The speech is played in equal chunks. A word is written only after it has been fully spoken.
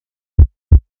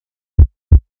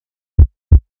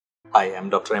Hi, I am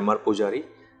Dr. M R Pujari,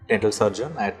 dental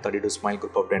surgeon at 32 Smile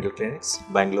Group of Dental Clinics,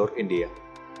 Bangalore, India.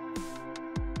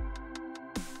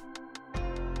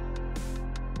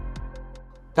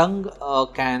 Tongue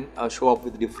can show up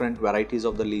with different varieties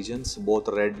of the lesions, both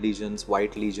red lesions,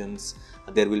 white lesions.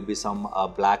 There will be some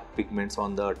black pigments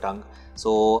on the tongue.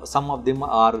 So some of them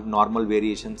are normal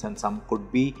variations and some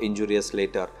could be injurious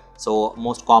later. So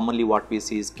most commonly what we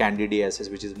see is candidiasis,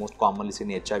 which is most commonly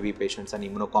seen in HIV patients and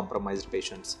immunocompromised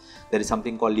patients. There is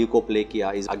something called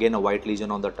Leukoplakia, is again a white lesion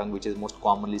on the tongue, which is most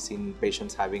commonly seen in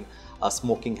patients having a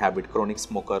smoking habit, chronic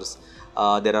smokers.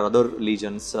 There are other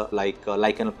lesions like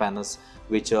Lichen planus,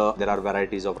 which there are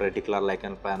varieties of reticular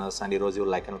lichen planus and erosive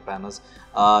lichen planus.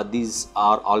 These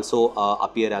are also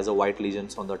appear as a white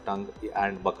lesions on the tongue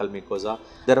and buccal mucosa.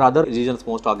 There are other lesions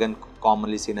most again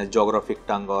commonly seen as geographic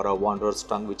tongue or a wanderer's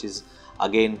tongue, which is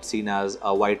again seen as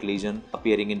a white lesion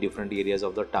appearing in different areas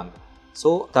of the tongue.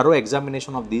 So thorough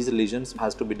examination of these lesions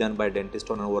has to be done by a dentist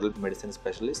or an oral medicine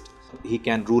specialist. He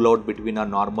can rule out between a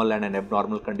normal and an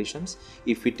abnormal conditions.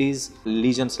 If it is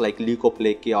lesions like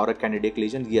leukoplakia or a candidiac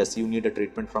lesion, yes, you need a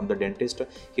treatment from the dentist.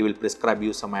 He will prescribe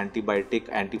you some antibiotic,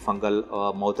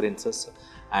 antifungal mouth rinses,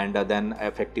 and then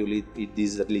effectively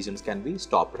these lesions can be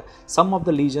stopped. Some of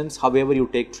the lesions, however, you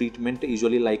take treatment,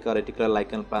 usually like a reticular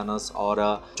lichen planus or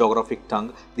a geographic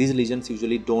tongue, these lesions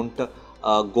usually don't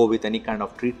go with any kind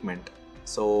of treatment.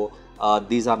 So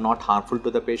these are not harmful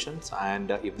to the patients,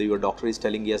 and if your doctor is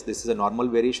telling yes, this is a normal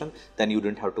variation, then you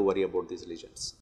don't have to worry about these lesions.